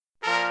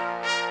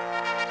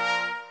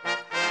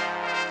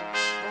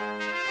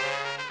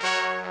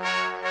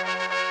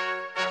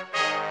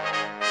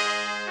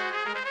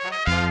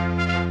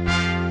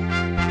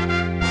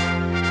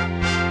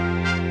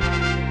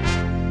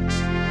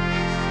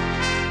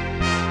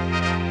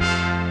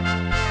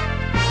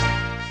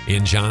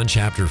In John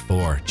chapter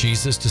 4,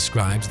 Jesus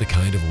describes the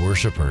kind of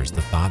worshipers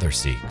the Father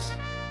seeks.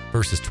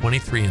 Verses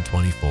 23 and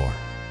 24.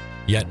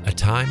 Yet a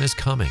time is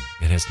coming,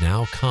 and has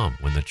now come,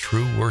 when the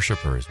true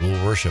worshipers will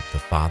worship the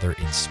Father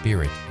in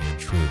spirit and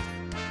truth.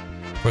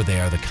 For they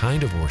are the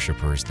kind of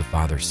worshipers the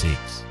Father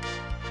seeks.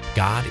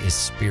 God is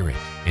spirit,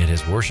 and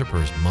his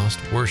worshipers must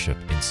worship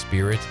in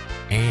spirit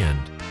and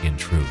in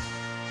truth.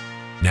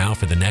 Now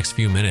for the next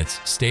few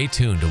minutes, stay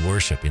tuned to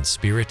Worship in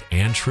Spirit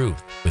and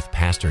Truth with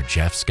Pastor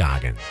Jeff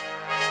Scoggin.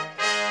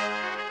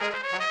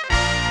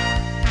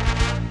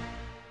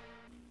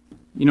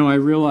 You know, I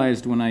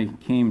realized when I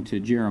came to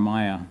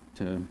Jeremiah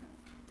to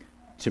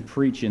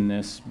preach in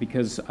this,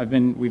 because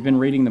we've been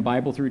reading the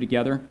Bible through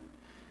together,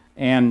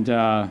 and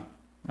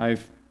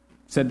I've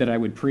said that I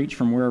would preach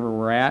from wherever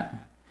we're at.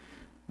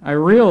 I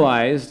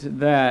realized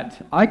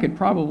that I could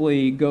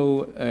probably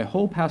go a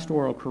whole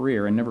pastoral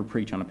career and never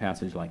preach on a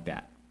passage like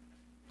that.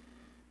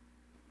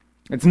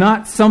 It's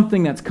not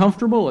something that's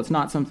comfortable, it's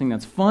not something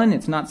that's fun,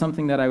 it's not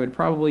something that I would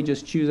probably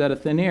just choose out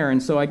of thin air,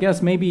 and so I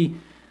guess maybe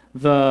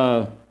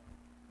the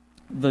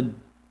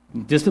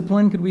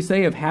discipline, could we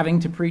say, of having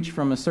to preach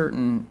from a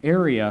certain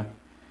area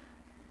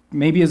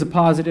maybe is a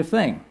positive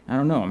thing. I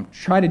don't know. I'm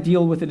trying to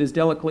deal with it as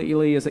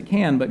delicately as it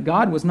can, but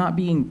God was not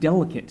being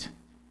delicate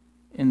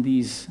in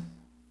these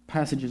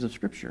passages of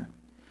Scripture.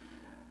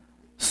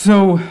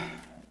 So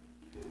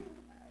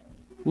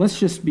let's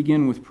just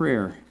begin with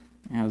prayer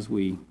as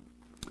we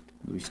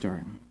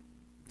start.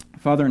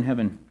 Father in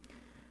heaven,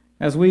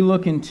 as we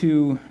look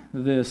into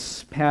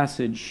this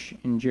passage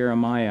in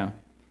Jeremiah,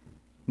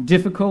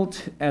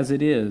 difficult as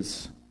it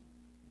is,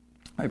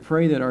 I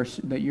pray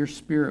that your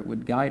Spirit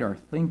would guide our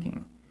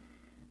thinking,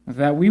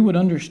 that we would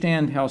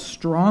understand how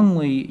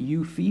strongly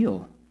you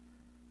feel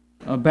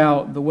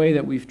about the way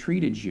that we've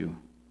treated you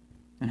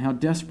and how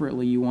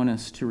desperately you want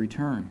us to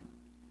return.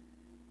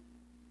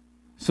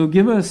 So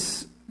give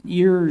us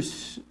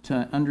ears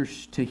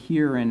to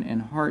hear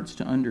and hearts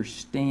to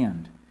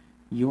understand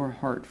your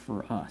heart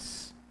for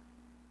us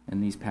in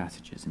these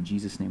passages. In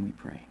Jesus' name we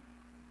pray.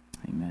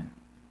 Amen.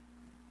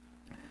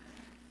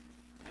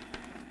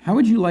 How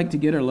would you like to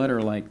get a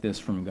letter like this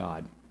from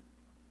God?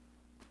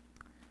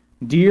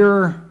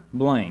 Dear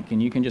blank,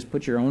 and you can just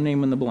put your own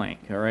name in the blank,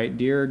 all right?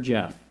 Dear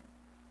Jeff,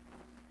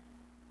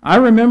 I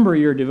remember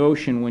your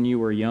devotion when you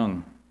were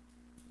young,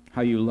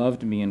 how you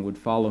loved me and would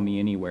follow me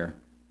anywhere.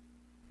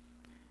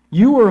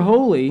 You were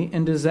holy,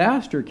 and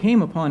disaster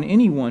came upon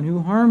anyone who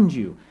harmed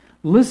you.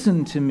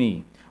 Listen to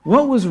me.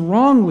 What was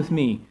wrong with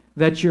me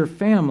that your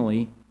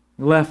family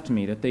left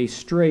me, that they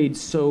strayed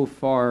so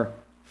far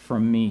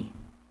from me?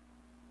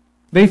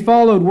 They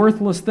followed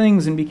worthless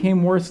things and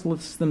became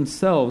worthless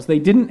themselves. They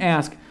didn't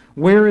ask,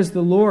 where is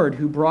the Lord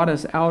who brought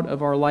us out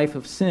of our life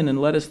of sin and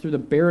led us through the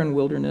barren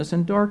wilderness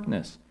and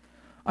darkness?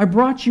 I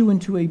brought you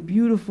into a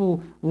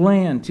beautiful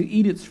land to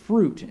eat its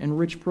fruit and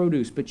rich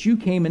produce, but you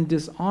came and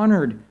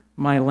dishonored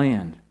my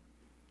land.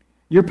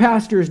 Your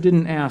pastors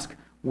didn't ask,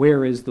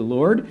 where is the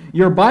Lord?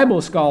 Your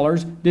Bible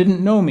scholars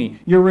didn't know me.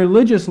 Your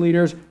religious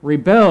leaders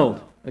rebelled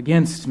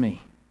against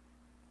me.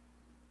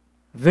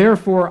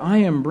 Therefore, I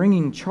am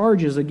bringing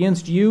charges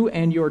against you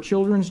and your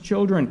children's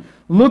children.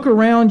 Look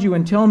around you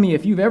and tell me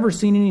if you've ever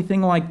seen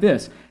anything like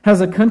this.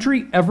 Has a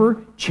country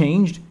ever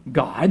changed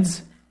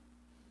gods?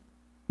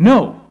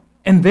 No,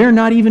 and they're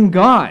not even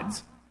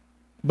gods.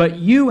 But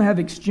you have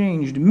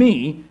exchanged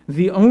me,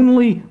 the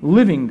only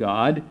living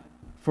God,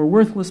 for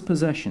worthless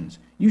possessions.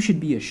 You should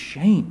be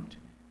ashamed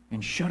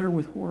and shudder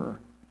with horror.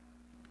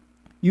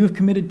 You have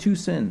committed two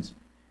sins.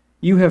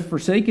 You have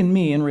forsaken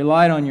me and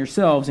relied on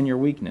yourselves and your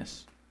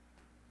weakness.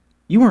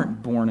 You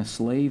weren't born a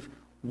slave.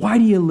 Why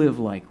do you live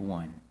like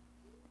one?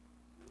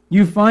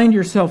 You find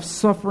yourself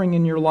suffering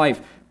in your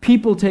life.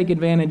 People take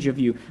advantage of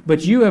you,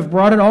 but you have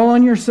brought it all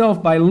on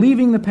yourself by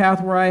leaving the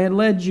path where I had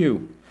led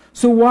you.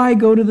 So why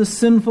go to the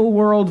sinful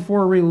world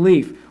for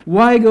relief?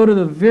 Why go to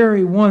the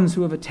very ones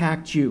who have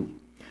attacked you?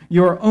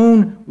 Your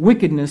own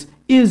wickedness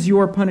is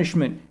your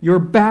punishment. Your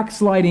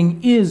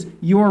backsliding is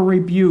your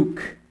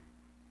rebuke.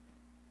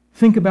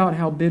 Think about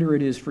how bitter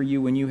it is for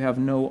you when you have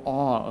no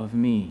awe of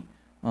me,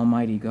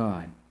 Almighty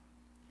God.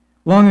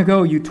 Long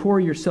ago, you tore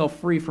yourself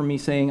free from me,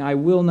 saying, I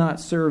will not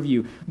serve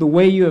you. The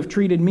way you have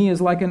treated me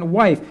is like a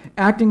wife,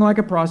 acting like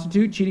a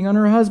prostitute, cheating on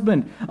her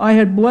husband. I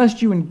had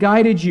blessed you and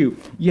guided you.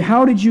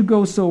 How did you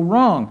go so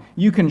wrong?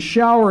 You can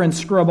shower and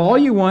scrub all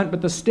you want,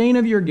 but the stain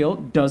of your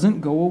guilt doesn't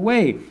go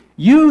away.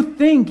 You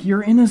think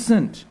you're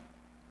innocent,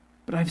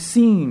 but I've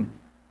seen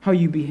how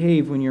you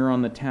behave when you're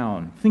on the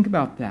town. Think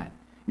about that.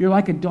 You're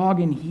like a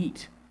dog in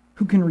heat.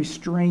 Who can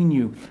restrain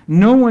you?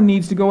 No one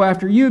needs to go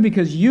after you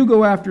because you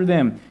go after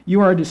them.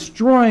 You are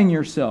destroying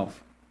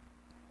yourself.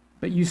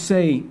 But you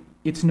say,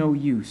 it's no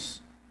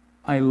use.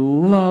 I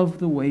love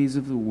the ways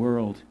of the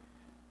world.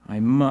 I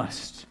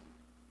must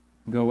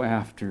go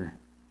after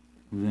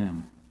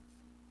them.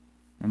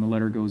 And the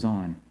letter goes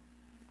on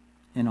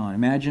and on.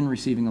 Imagine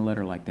receiving a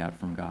letter like that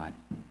from God.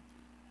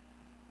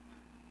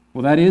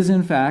 Well, that is,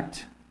 in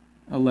fact,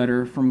 a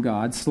letter from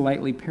God,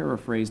 slightly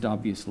paraphrased,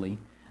 obviously.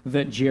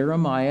 that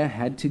Jeremiah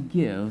had to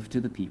give to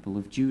the people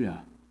of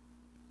Judah.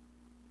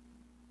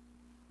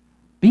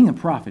 Being a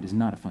prophet is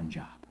not a fun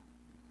job.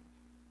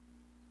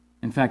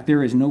 In fact,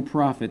 there is no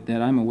prophet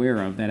that I'm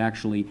aware of that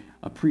actually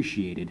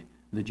appreciated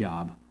the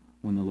job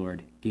when the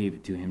Lord gave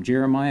it to him.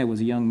 Jeremiah was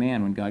a young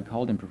man when God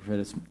called him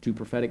to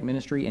prophetic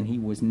ministry, and he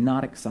was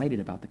not excited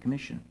about the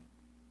commission.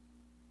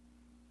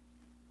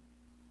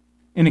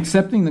 In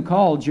accepting the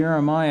call,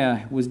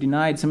 Jeremiah was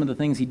denied some of the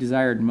things he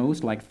desired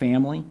most, like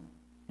family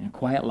and a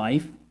quiet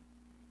life.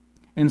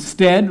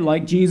 Instead,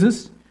 like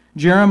Jesus,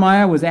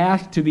 Jeremiah was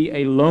asked to be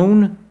a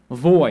lone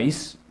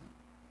voice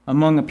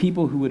among a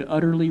people who would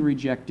utterly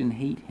reject and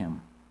hate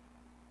him.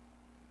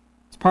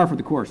 It's par for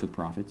the course with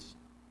prophets.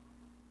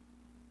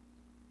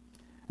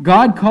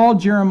 God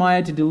called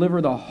Jeremiah to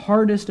deliver the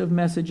hardest of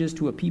messages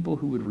to a people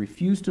who would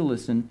refuse to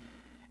listen,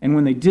 and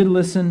when they did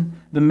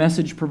listen, the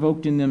message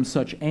provoked in them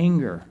such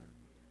anger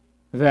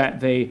that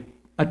they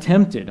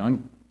attempted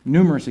on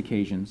numerous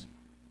occasions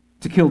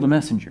to kill the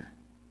messenger.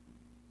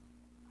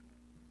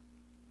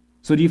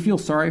 So do you feel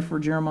sorry for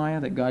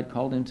Jeremiah that God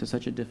called him to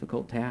such a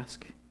difficult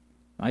task?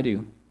 I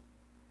do.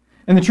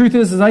 And the truth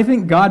is I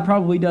think God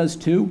probably does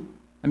too.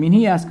 I mean,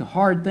 he asked a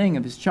hard thing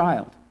of his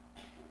child.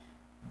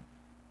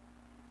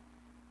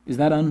 Is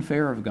that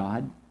unfair of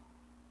God?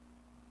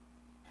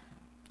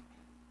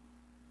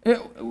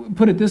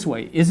 Put it this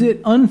way, is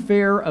it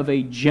unfair of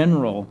a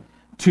general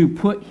to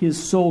put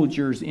his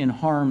soldiers in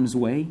harm's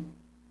way?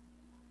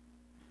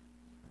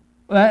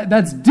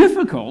 That's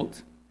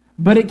difficult,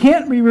 but it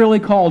can't be really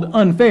called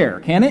unfair,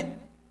 can it?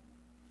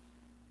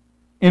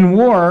 In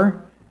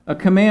war, a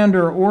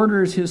commander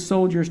orders his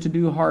soldiers to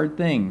do hard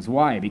things.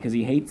 Why? Because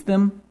he hates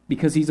them?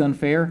 Because he's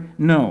unfair?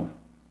 No.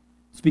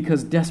 It's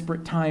because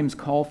desperate times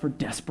call for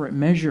desperate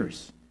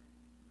measures.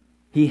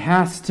 He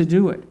has to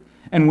do it.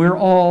 And we're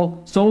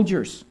all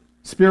soldiers,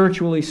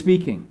 spiritually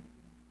speaking,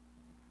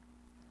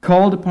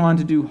 called upon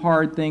to do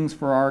hard things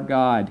for our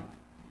God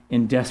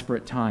in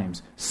desperate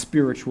times,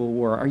 spiritual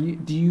war.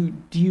 Do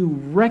you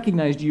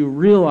recognize, do you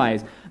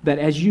realize that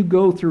as you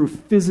go through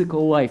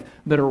physical life,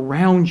 that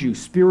around you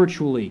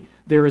spiritually,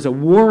 there is a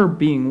war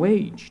being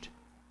waged?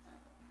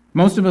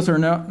 Most of us are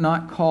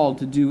not called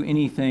to do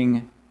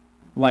anything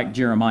like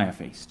Jeremiah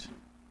faced.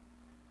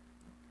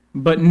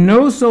 But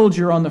no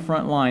soldier on the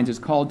front lines is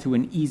called to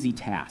an easy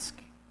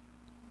task.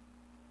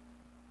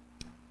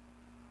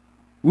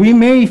 We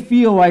may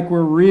feel like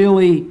we're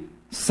really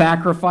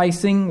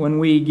sacrificing when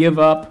we give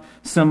up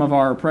some of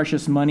our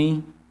precious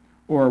money,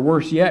 or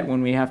worse yet,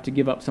 when we have to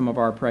give up some of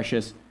our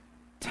precious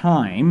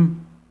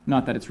time.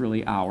 Not that it's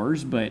really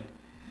ours, but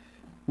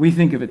we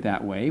think of it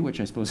that way,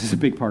 which I suppose is a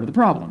big part of the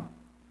problem.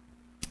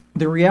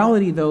 The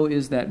reality, though,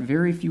 is that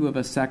very few of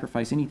us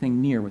sacrifice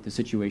anything near what the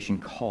situation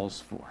calls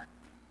for.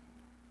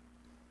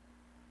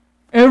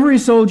 Every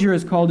soldier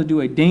is called to do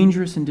a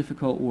dangerous and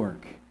difficult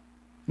work,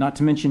 not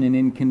to mention an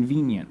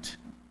inconvenient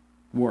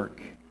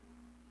work.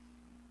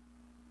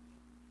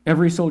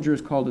 Every soldier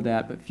is called to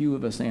that, but few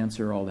of us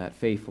answer all that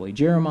faithfully.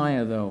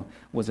 Jeremiah, though,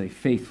 was a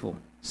faithful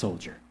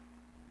soldier.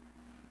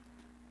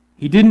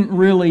 He didn't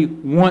really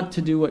want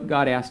to do what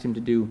God asked him to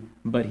do,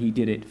 but he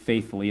did it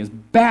faithfully. As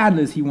bad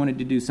as he wanted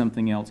to do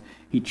something else,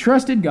 he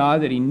trusted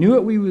God that he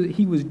knew what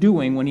he was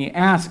doing when he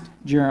asked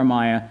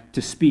Jeremiah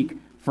to speak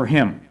for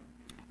him.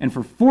 And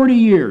for 40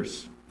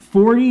 years,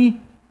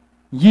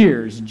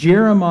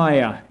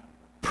 Jeremiah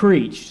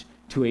preached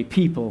to a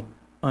people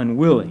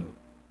unwilling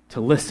to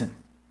listen.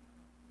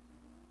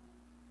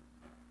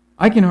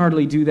 I can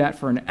hardly do that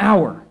for an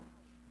hour.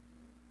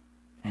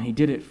 And he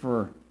did it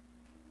for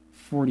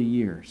 40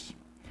 years.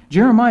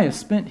 Jeremiah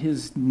spent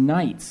his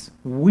nights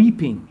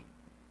weeping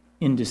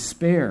in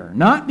despair,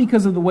 not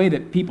because of the way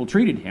that people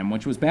treated him,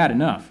 which was bad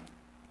enough,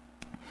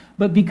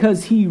 but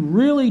because he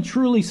really,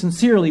 truly,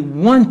 sincerely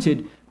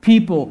wanted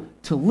people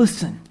to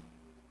listen.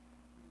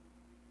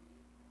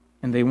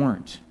 And they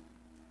weren't.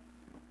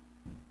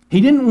 He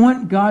didn't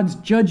want God's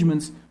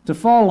judgments to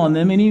fall on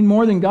them any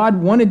more than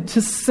God wanted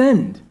to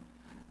send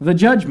the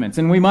judgments.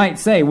 And we might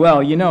say, well,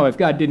 if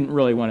God didn't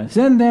really want to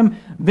send them,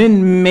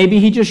 then maybe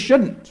he just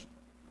shouldn't.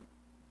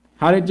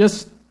 How to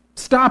just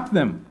stop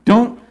them.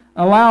 Don't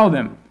allow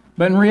them.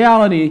 But in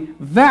reality,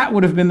 that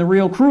would have been the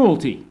real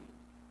cruelty.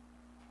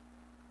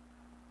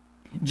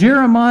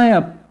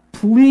 Jeremiah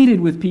pleaded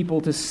with people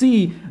to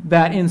see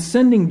that in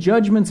sending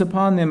judgments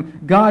upon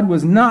them, God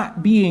was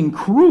not being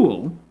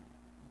cruel,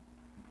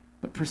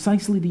 but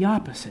precisely the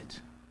opposite.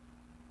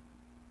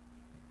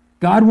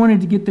 God wanted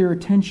to get their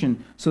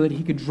attention so that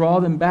he could draw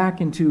them back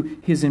into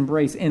his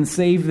embrace and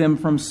save them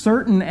from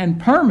certain and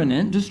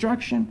permanent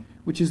destruction,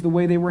 which is the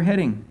way they were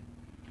heading.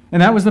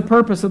 And that was the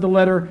purpose of the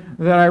letter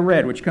that I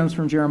read, which comes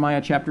from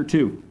Jeremiah chapter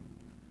 2.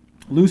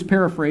 Loose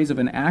paraphrase of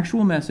an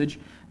actual message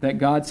that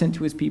God sent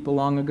to his people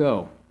long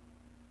ago.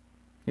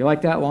 You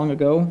like that, long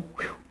ago?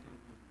 Whew.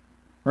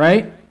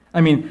 Right? I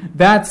mean,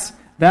 that's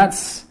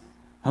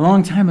a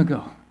long time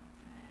ago.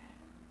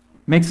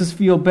 Makes us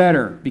feel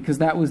better because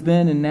that was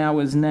then and now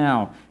is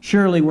now.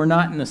 Surely we're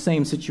not in the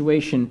same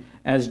situation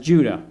as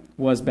Judah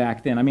was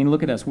back then. I mean,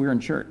 look at us. We're in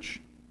church.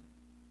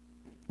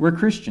 We're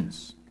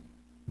Christians.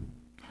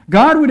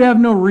 God would have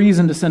no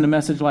reason to send a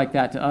message like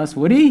that to us,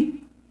 would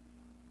he?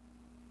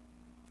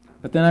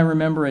 But then I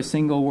remember a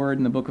single word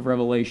in the book of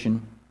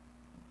Revelation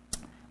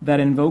that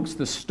invokes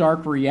the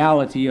stark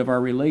reality of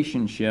our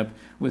relationship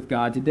with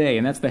God today.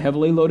 And that's the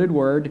heavily loaded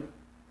word,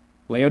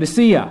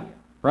 Laodicea,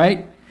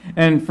 right?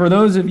 And for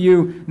those of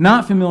you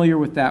not familiar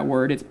with that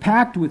word, it's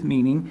packed with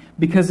meaning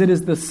because it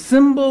is the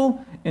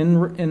symbol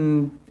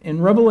in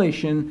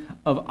Revelation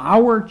of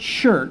our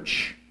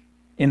church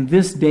in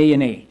this day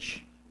and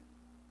age.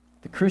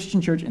 The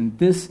Christian church in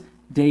this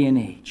day and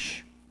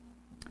age.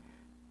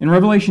 In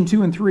Revelation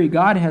 2 and 3,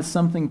 God has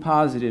something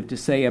positive to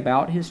say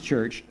about his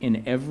church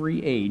in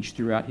every age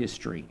throughout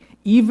history.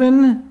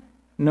 Even,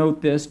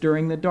 note this,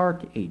 during the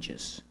Dark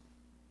Ages.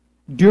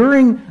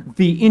 During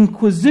the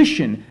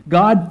Inquisition,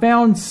 God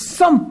found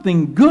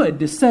something good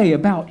to say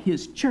about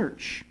his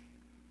church.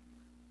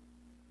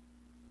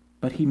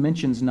 But he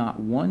mentions not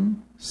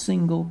one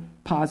single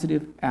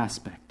positive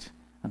aspect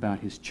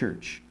about his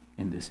church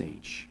in this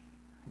age.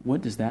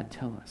 What does that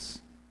tell us?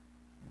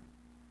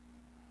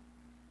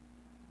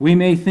 We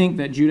may think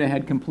that Judah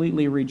had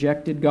completely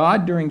rejected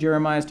God during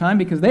Jeremiah's time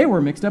because they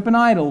were mixed up in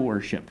idol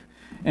worship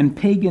and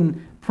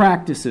pagan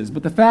practices.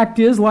 But the fact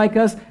is, like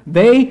us,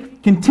 they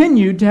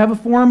continued to have a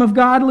form of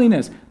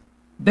godliness.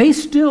 They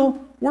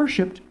still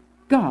worshiped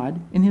God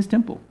in his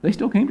temple. They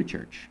still came to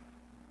church.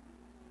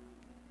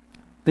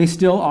 They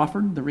still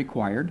offered the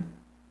required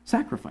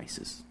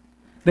sacrifices.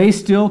 They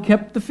still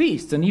kept the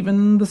feasts and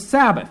even the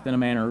Sabbath, in a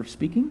manner of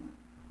speaking.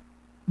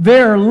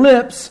 Their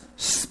lips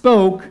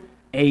spoke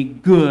a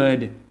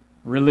good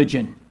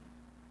religion.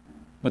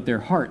 But their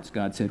hearts,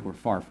 God said, were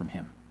far from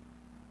him.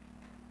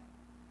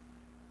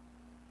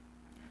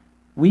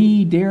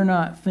 We dare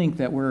not think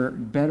that we're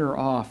better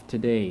off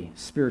today,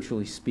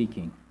 spiritually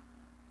speaking,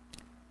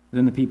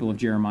 than the people of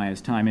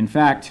Jeremiah's time. In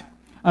fact,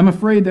 I'm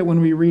afraid that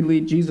when we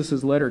read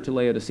Jesus' letter to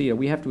Laodicea,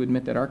 we have to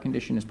admit that our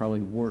condition is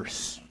probably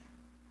worse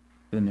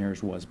than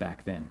theirs was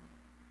back then.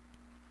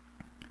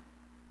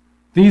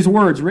 These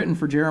words written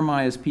for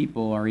Jeremiah's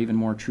people are even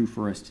more true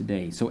for us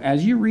today. So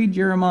as you read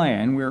Jeremiah,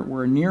 and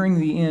we're nearing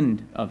the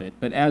end of it,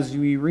 but as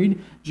we read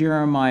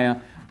Jeremiah,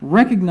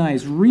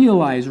 recognize,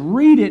 realize,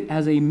 read it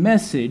as a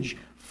message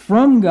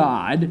from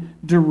God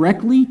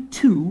directly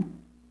to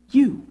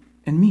you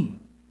and me.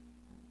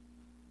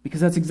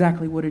 Because that's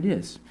exactly what it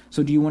is.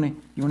 So do you want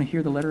to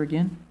hear the letter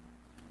again?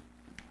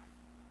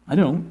 I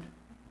don't.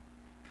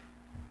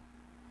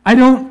 I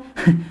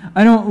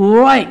don't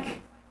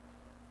like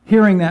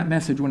hearing that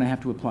message when I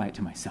have to apply it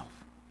to myself.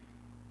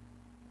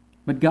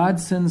 But God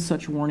sends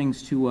such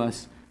warnings to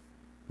us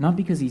not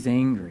because he's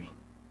angry,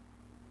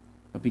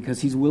 but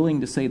because he's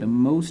willing to say the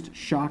most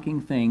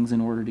shocking things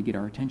in order to get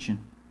our attention.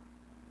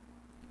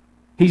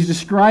 He's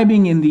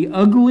describing in the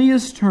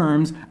ugliest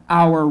terms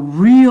our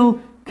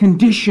real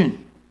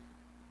condition.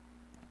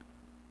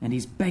 And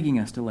he's begging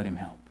us to let him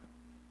help.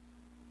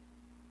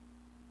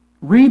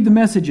 Read the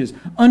messages,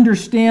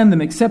 understand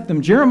them, accept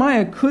them.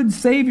 Jeremiah could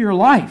save your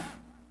life,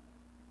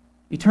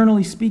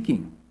 eternally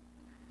speaking.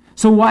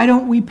 So why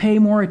don't we pay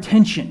more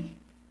attention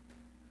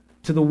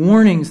to the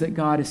warnings that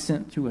God has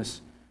sent to us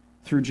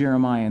through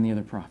Jeremiah and the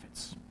other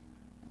prophets?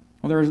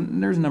 Well, there's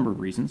a number of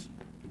reasons.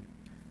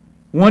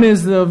 One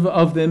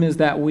of them is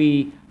that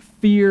we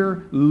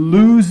fear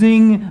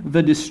losing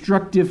the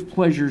destructive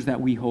pleasures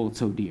that we hold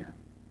so dear.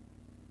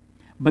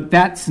 But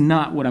that's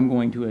not what I'm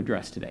going to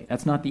address today.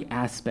 That's not the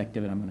aspect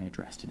of it I'm going to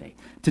address today.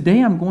 Today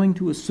I'm going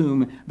to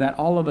assume that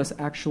all of us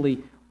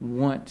actually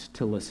want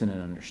to listen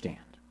and understand,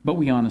 but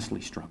we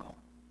honestly struggle.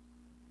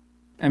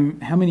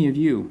 And how many of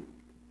you,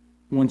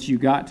 once you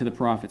got to the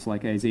prophets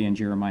like Isaiah and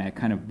Jeremiah,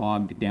 kind of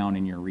bogged down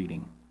in your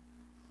reading?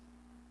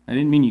 I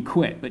didn't mean you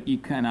quit, but you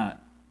kind of,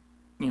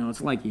 it's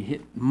like you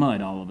hit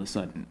mud all of a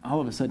sudden. All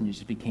of a sudden it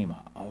just became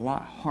a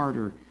lot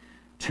harder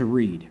to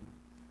read.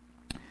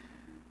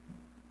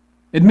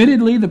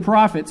 Admittedly, the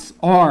prophets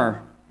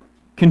are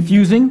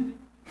confusing,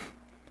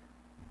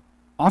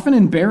 often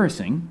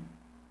embarrassing,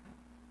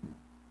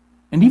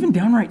 and even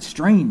downright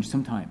strange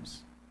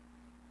sometimes.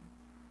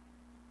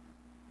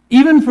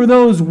 Even for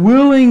those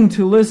willing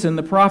to listen,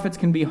 the prophets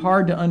can be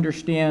hard to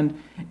understand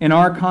in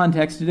our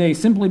context today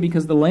simply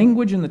because the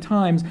language and the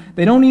times,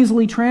 they don't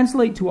easily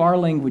translate to our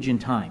language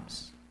and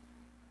times.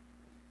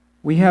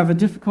 We have a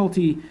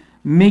difficulty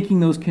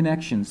making those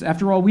connections.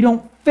 After all, we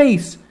don't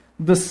face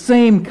the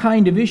same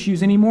kind of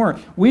issues anymore.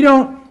 We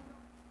don't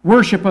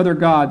worship other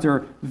gods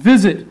or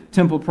visit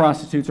temple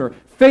prostitutes or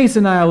face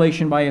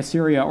annihilation by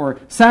Assyria or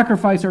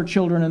sacrifice our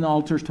children in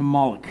altars to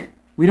Moloch.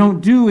 We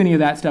don't do any of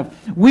that stuff.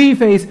 We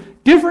face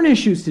different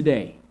issues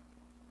today.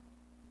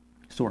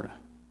 Sort of.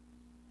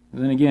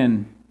 Then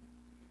again,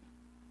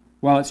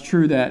 while it's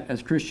true that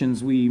as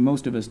Christians,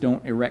 most of us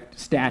don't erect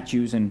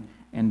statues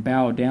and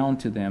bow down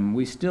to them,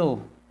 we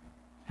still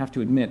have to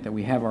admit that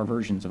we have our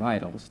versions of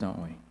idols,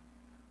 don't we?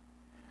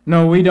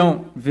 No, we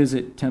don't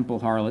visit temple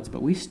harlots,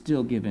 but we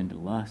still give in to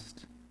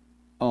lust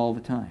all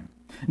the time.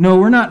 No,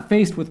 we're not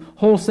faced with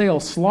wholesale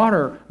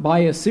slaughter by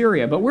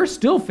Assyria, but we're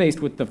still faced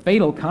with the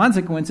fatal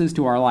consequences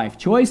to our life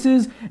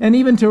choices and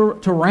even to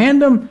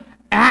random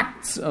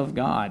acts of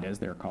God, as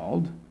they're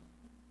called.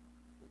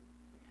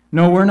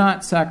 No, we're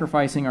not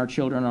sacrificing our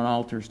children on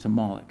altars to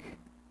Moloch,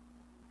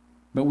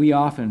 but we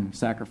often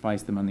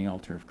sacrifice them on the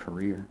altar of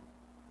career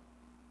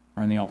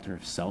or on the altar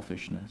of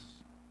selfishness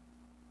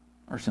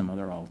or some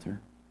other altar.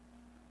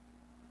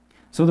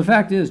 So the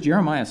fact is,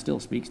 Jeremiah still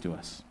speaks to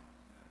us.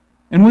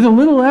 And with a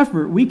little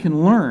effort, we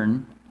can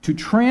learn to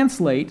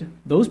translate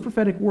those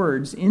prophetic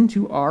words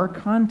into our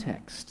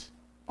context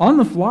on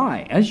the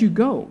fly as you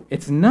go.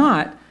 It's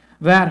not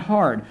that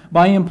hard.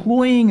 By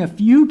employing a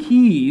few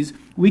keys,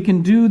 we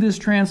can do this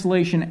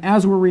translation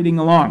as we're reading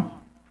along.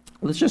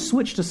 Let's just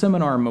switch to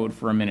seminar mode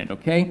for a minute,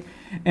 okay?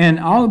 And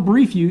I'll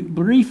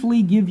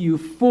briefly give you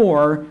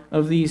 4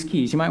 of these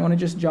keys. You might want to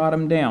just jot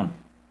them down,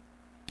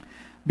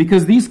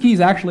 because these keys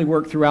actually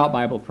work throughout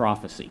Bible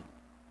prophecy,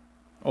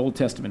 Old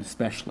Testament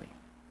especially.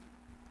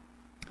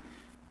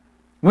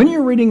 When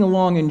you're reading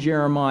along in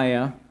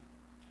Jeremiah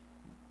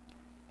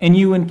and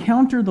you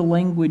encounter the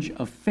language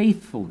of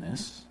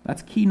faithfulness,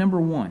 that's key number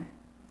 1.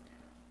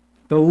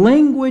 The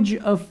language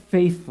of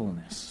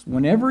faithfulness.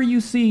 Whenever you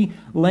see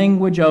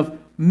language of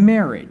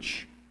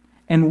marriage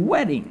and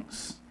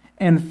weddings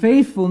and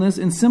faithfulness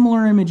in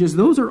similar images,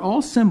 those are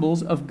all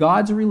symbols of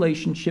God's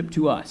relationship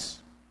to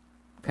us.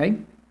 Okay?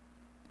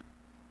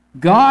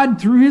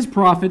 God, through his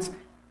prophets,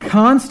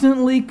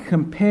 constantly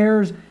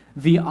compares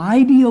the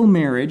ideal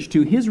marriage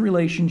to his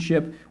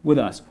relationship with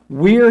us.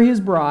 We're his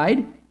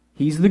bride,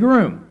 he's the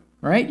groom,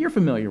 right? You're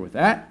familiar with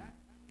that.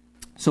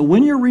 So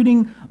when you're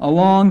reading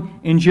along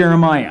in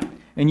Jeremiah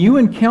and you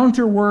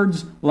encounter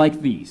words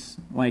like these,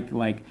 like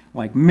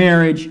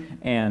marriage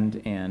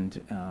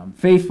and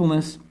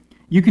faithfulness,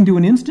 you can do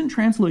an instant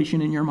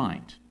translation in your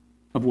mind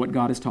of what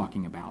God is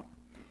talking about.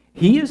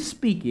 He is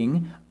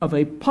speaking of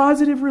a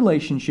positive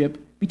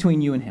relationship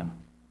between you and him.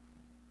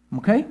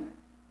 Okay?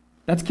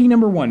 That's key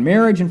number 1.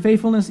 Marriage and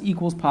faithfulness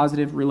equals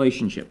positive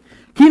relationship.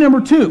 Key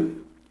number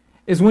 2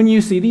 is when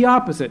you see the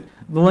opposite,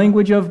 the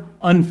language of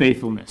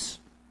unfaithfulness.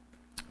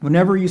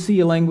 Whenever you see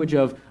a language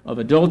of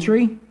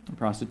adultery,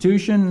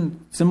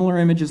 prostitution, similar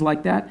images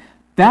like that,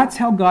 that's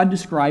how God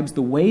describes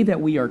the way that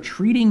we are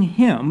treating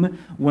him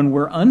when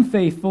we're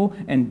unfaithful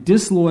and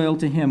disloyal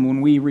to him,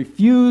 when we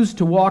refuse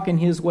to walk in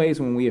his ways,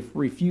 when we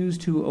refuse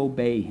to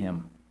obey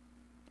him.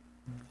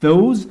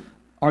 Those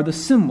are the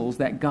symbols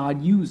that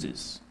God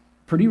uses.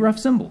 Pretty rough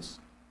symbols,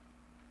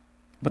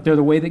 but they're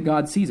the way that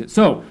God sees it.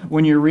 So,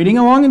 when you're reading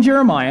along in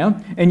Jeremiah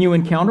and you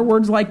encounter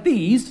words like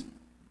these,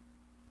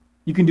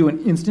 you can do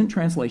an instant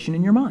translation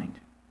in your mind.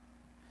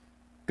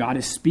 God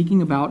is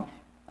speaking about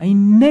a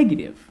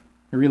negative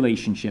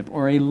relationship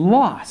or a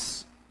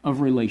loss of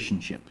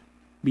relationship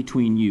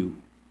between you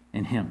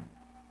and him.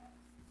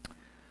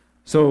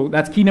 So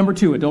that's key number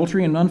 2.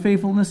 Adultery and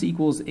unfaithfulness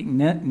equals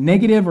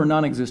negative or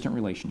non-existent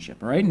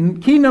relationship. All right?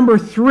 And key number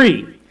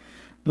 3,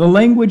 the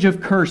language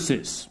of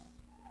curses.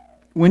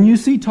 When you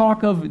see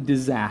talk of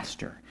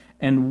disaster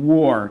and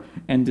war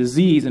and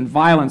disease and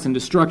violence and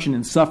destruction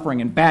and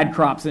suffering and bad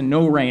crops and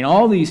no rain,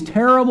 all these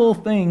terrible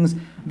things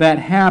that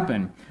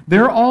happen,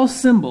 they're all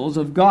symbols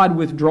of God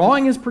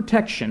withdrawing his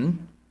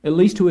protection, at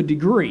least to a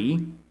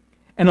degree,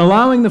 and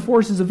allowing the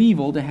forces of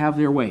evil to have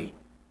their way.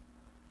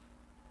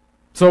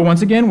 So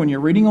once again, when you're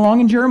reading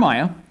along in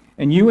Jeremiah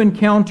and you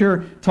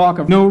encounter talk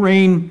of no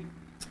rain,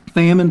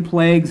 famine,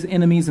 plagues,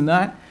 enemies, and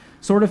that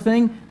sort of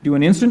thing, do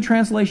an instant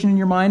translation in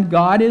your mind.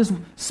 God is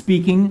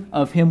speaking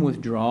of him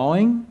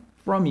withdrawing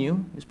from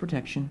you, his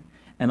protection,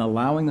 and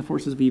allowing the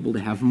forces of evil to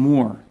have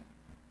more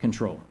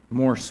control,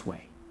 more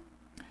sway.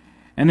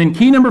 And then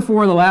key number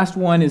 4, the last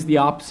one, is the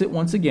opposite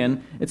once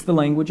again. It's the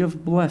language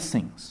of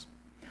blessings.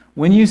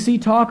 When you see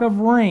talk of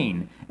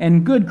rain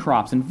and good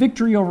crops and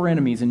victory over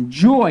enemies and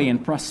joy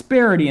and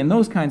prosperity and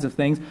those kinds of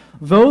things,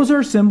 those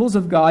are symbols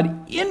of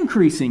God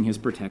increasing his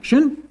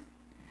protection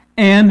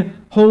and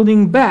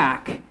holding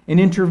back and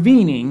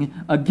intervening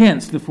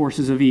against the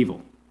forces of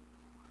evil.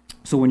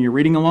 So when you're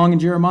reading along in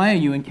Jeremiah,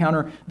 you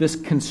encounter this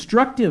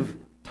constructive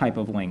type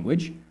of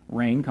language,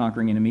 rain,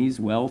 conquering enemies,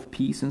 wealth,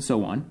 peace, and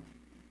so on.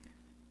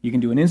 You can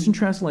do an instant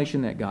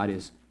translation that God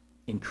is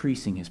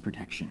increasing his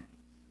protection,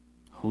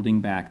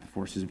 holding back the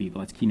forces of evil.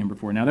 That's key number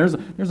 4. Now, there's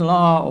a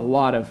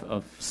lot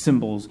of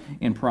symbols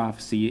in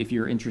prophecy if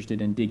you're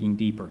interested in digging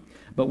deeper.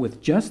 But with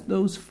just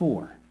those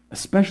 4,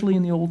 especially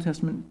in the Old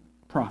Testament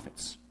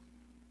prophets,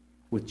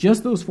 with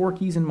just those 4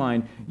 keys in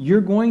mind,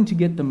 you're going to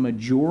get the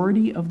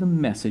majority of the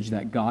message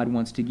that God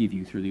wants to give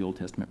you through the Old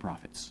Testament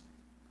prophets.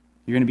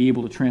 You're going to be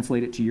able to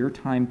translate it to your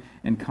time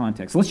and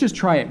context. Let's just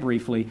try it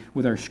briefly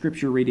with our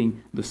scripture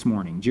reading this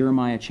morning.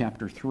 Jeremiah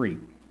chapter 3.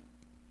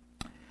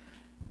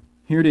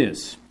 Here it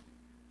is.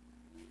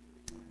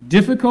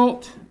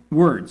 Difficult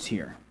words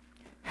here.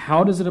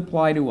 How does it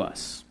apply to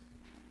us?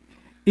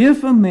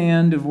 If a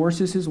man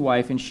divorces his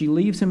wife and she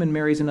leaves him and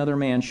marries another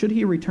man, should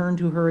he return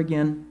to her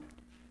again?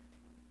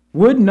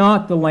 Would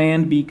not the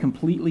land be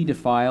completely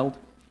defiled?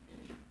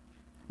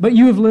 But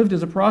you have lived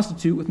as a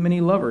prostitute with many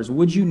lovers.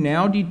 Would you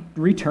now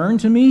return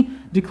to me,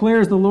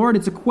 declares the Lord?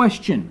 It's a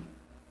question.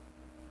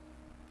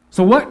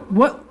 So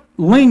what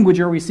language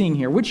are we seeing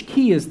here? Which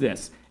key is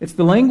this? It's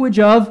the language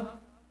of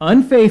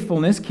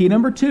unfaithfulness, key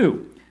number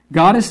 2.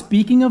 God is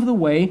speaking of the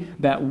way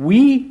that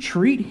we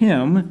treat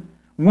Him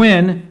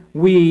when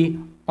we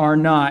are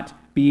not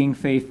being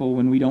faithful,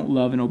 when we don't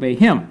love and obey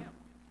Him.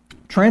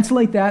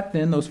 Translate that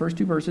then, those first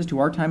 2 verses, to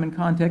our time and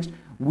context.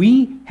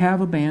 We have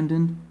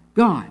abandoned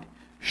God.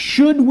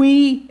 Should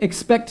we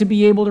expect to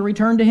be able to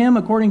return to Him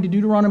according to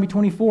Deuteronomy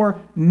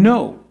 24?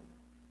 No.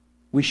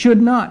 We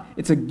should not.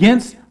 It's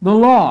against the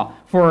law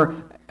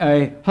for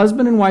a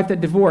husband and wife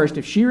that divorced,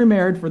 if she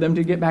remarried, for them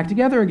to get back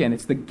together again.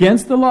 It's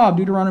against the law of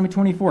Deuteronomy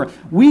 24.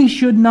 We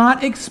should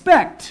not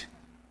expect,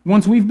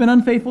 once we've been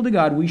unfaithful to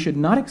God, we should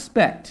not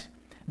expect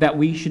that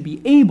we should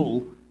be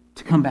able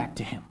to come back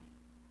to Him.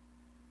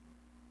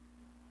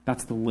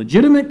 That's the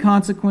legitimate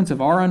consequence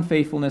of our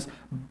unfaithfulness.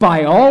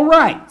 By all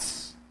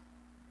rights,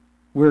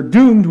 we're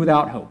doomed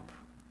without hope.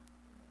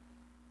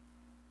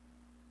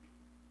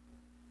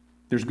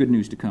 There's good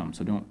news to come,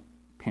 so don't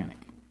panic.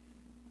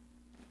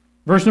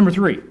 Verse number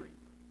 3.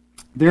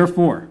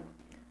 Therefore,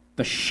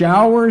 the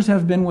showers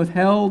have been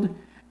withheld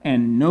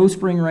and no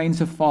spring rains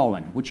have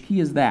fallen. Which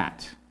key is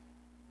that?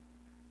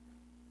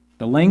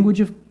 The language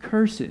of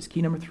curses,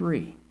 key number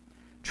 3.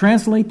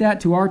 Translate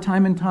that to our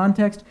time and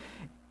context.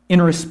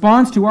 In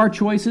response to our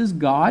choices,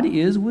 God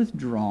is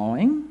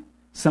withdrawing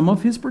some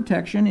of His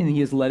protection, and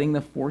He is letting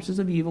the forces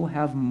of evil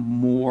have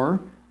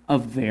more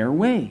of their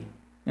way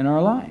in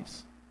our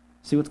lives.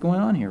 See what's going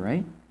on here,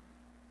 right?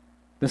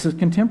 This is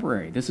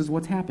contemporary. This is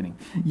what's happening.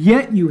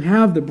 Yet you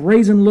have the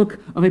brazen look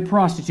of a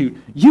prostitute.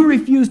 You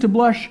refuse to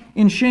blush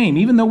in shame.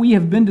 Even though we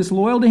have been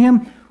disloyal to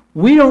Him,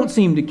 we don't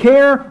seem to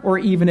care or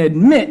even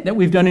admit that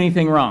we've done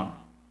anything wrong.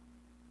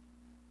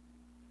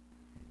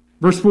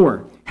 Verse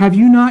 4. Have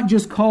you not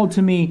just called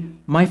to me,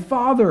 my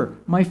father,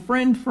 my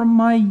friend from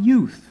my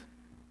youth?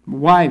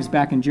 Wives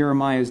back in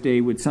Jeremiah's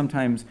day would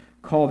sometimes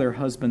call their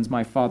husbands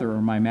my father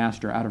or my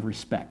master out of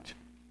respect.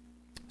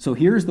 So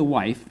here's the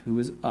wife, who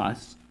is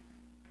us,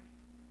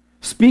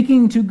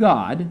 speaking to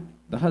God,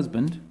 the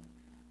husband,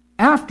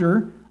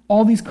 after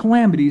all these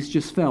calamities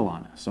just fell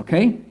on us,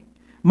 okay?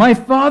 My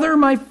father,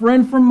 my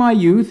friend from my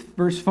youth,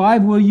 verse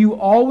 5, will you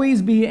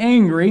always be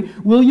angry?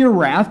 Will your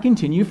wrath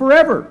continue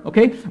forever?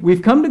 Okay,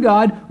 we've come to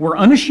God, we're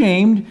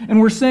unashamed, and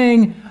we're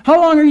saying, how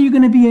long are you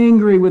going to be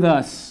angry with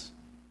us?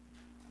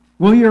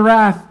 Will your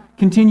wrath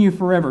continue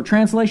forever?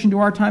 Translation to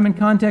our time and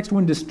context,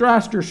 when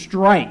disaster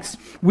strikes,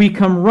 we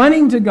come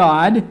running to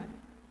God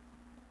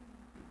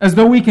as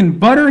though we can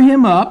butter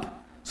Him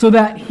up so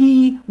that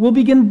He will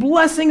begin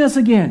blessing us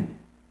again.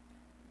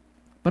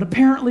 But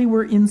apparently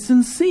we're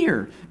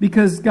insincere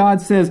because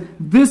God says,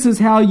 this is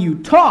how you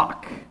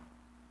talk,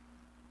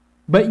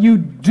 but you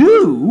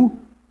do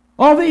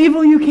all the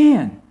evil you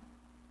can.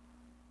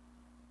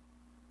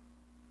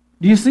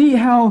 Do you see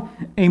how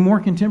a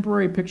more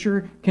contemporary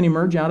picture can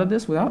emerge out of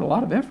this without a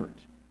lot of effort?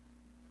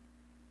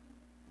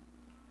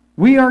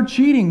 We are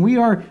cheating. We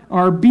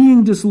are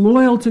being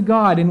disloyal to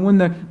God. And when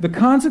the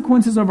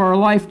consequences of our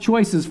life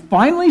choices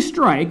finally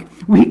strike,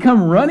 we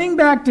come running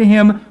back to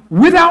Him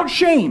without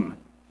shame.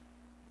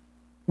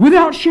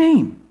 Without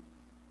shame.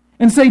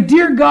 And say,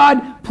 dear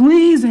God,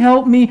 please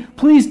help me.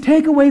 Please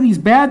take away these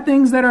bad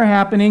things that are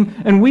happening.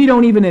 And we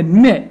don't even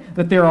admit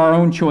that they're our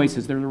own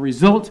choices. They're the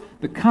result,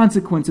 the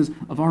consequences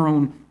of our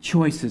own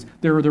choices.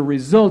 They're the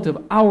result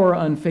of our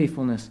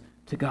unfaithfulness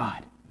to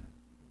God.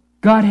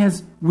 God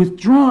has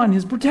withdrawn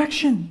His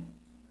protection.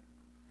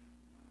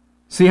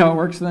 See how it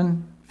works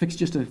then? Fix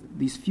just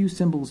these few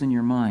symbols in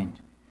your mind,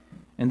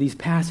 and these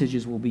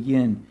passages will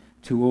begin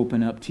to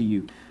open up to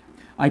you.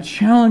 I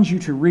challenge you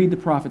to read the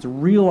prophets,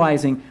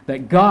 realizing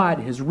that God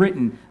has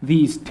written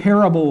these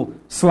terrible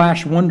 /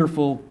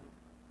 wonderful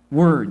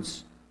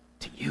words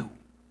to you.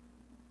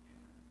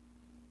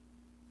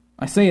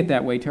 I say it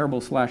that way,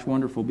 terrible /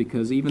 wonderful,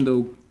 because even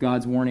though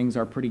God's warnings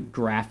are pretty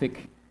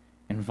graphic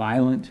and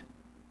violent,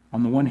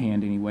 on the one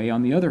hand anyway,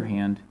 on the other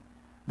hand,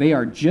 they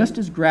are just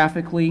as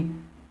graphically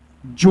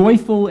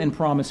joyful and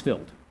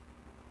promise-filled.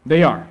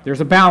 They are.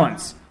 There's a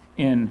balance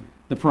in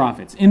the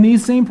prophets. In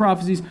these same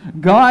prophecies,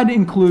 God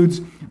includes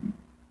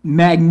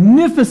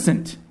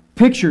magnificent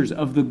pictures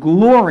of the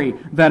glory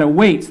that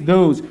awaits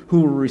those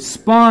who will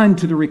respond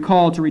to the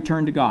recall to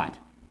return to God,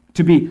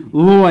 to be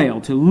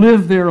loyal, to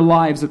live their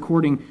lives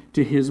according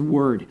to His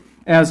word.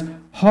 As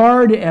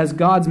hard as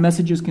God's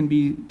messages can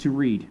be to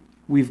read,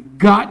 we've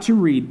got to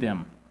read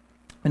them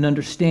and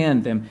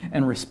understand them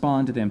and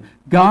respond to them.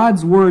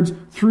 God's words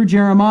through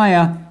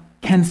Jeremiah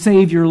can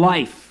save your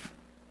life.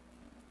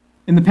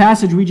 In the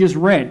passage we just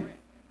read,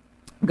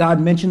 God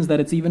mentions that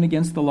it's even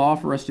against the law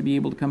for us to be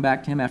able to come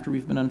back to Him after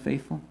we've been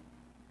unfaithful.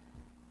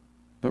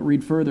 But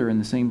read further in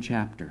the same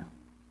chapter,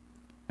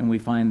 and we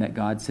find that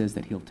God says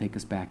that He'll take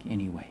us back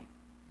anyway.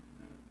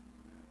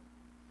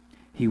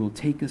 He will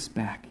take us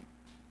back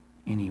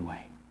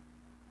anyway.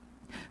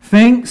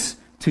 Thanks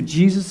to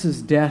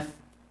Jesus' death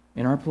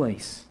in our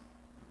place,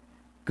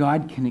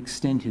 God can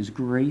extend his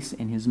grace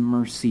and his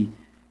mercy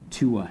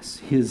to us,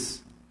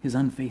 his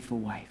unfaithful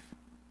wife,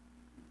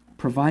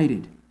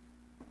 provided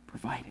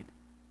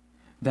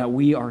that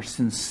we are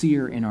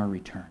sincere in our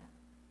return,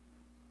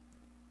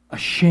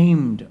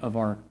 ashamed of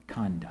our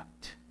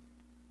conduct,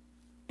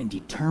 and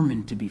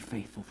determined to be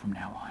faithful from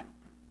now on.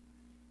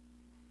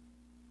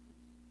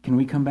 Can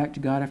we come back to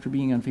God after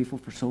being unfaithful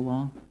for so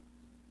long?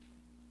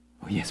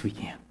 Oh, yes, we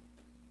can.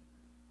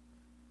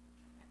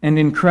 And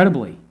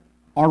incredibly,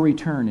 our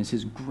return is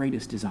his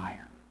greatest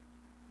desire.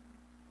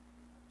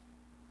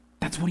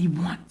 That's what he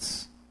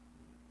wants.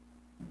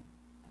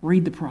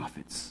 Read the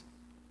prophets.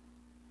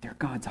 They're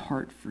God's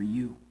heart for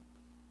you.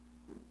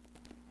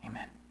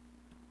 Amen.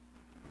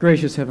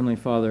 Gracious Heavenly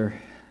Father,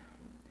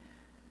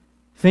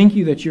 thank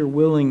you that you're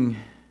willing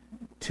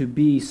to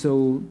be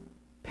so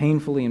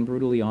painfully and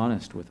brutally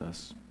honest with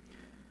us.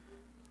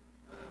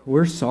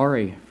 We're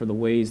sorry for the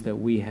ways that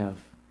we have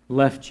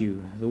left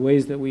you, the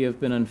ways that we have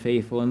been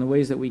unfaithful, and the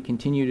ways that we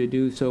continue to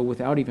do so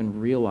without even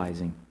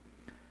realizing.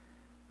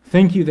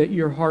 Thank you that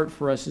your heart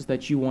for us is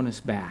that you want us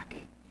back.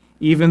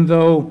 Even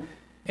though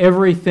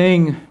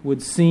everything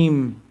would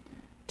seem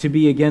to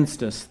be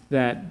against us,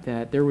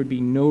 that there would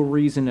be no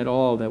reason at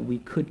all that we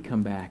could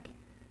come back,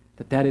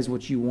 that is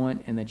what you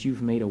want and that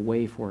you've made a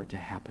way for it to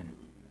happen.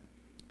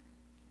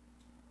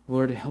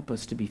 Lord, help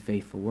us to be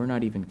faithful. We're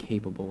not even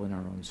capable in our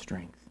own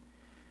strength.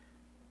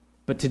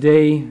 But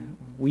today,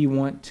 we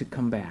want to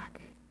come back.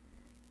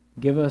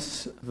 Give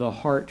us the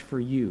heart for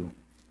you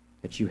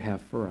that you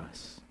have for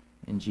us.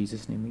 In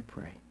Jesus' name we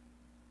pray.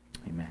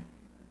 Amen.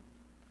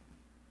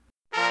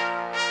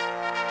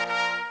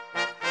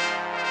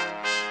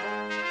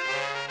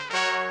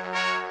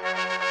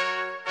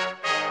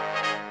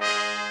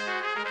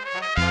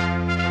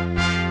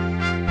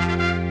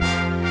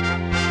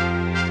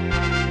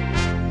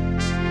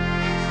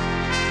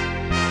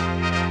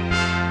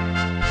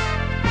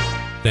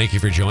 Thank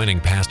you for joining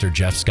Pastor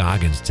Jeff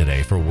Scoggins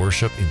today for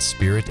Worship in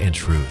Spirit and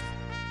Truth.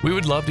 We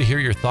would love to hear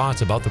your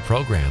thoughts about the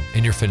program,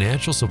 and your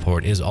financial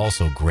support is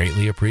also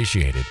greatly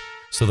appreciated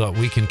so that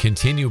we can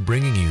continue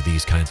bringing you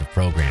these kinds of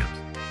programs.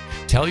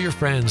 Tell your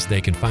friends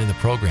they can find the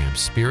program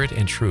Spirit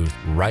and Truth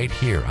right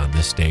here on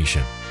this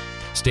station.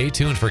 Stay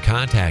tuned for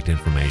contact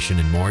information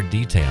and more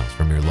details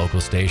from your local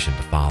station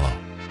to follow.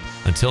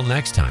 Until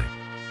next time,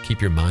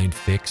 keep your mind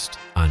fixed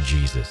on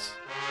Jesus.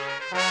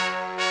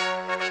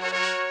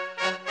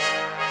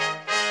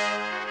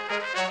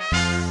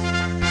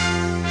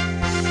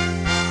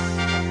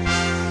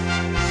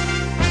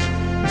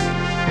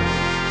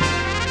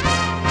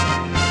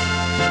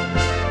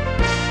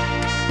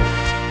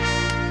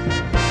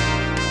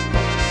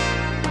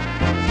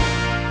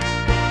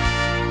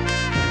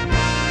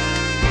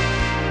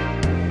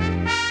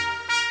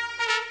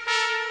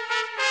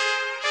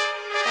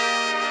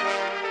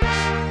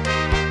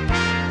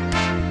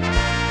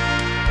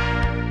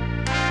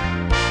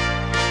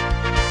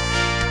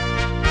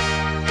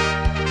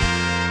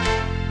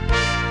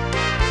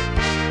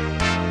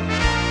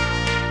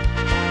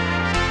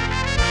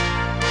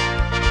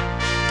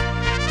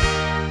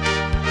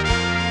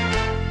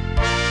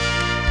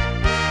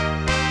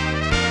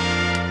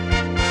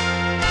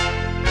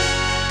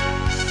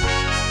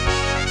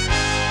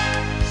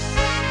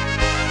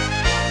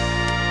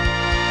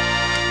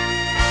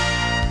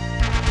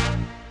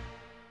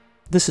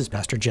 This is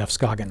Pastor Jeff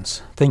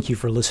Scoggins. Thank you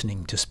for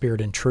listening to Spirit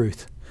and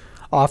Truth.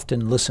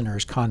 Often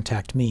listeners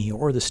contact me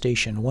or the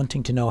station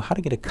wanting to know how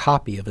to get a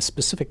copy of a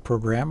specific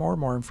program or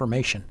more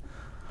information.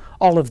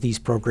 All of these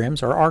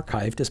programs are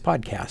archived as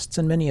podcasts,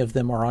 and many of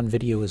them are on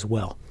video as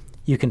well.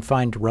 You can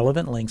find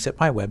relevant links at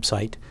my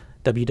website,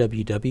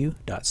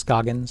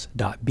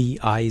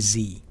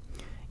 www.scoggins.biz.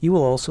 You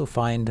will also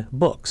find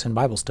books and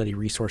Bible study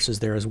resources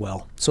there as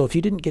well. So if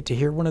you didn't get to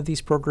hear one of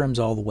these programs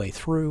all the way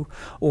through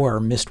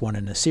or missed one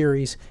in a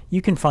series, you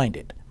can find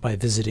it by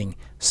visiting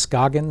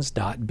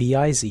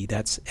scoggins.biz.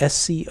 That's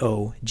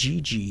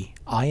SCOGGINS.biz.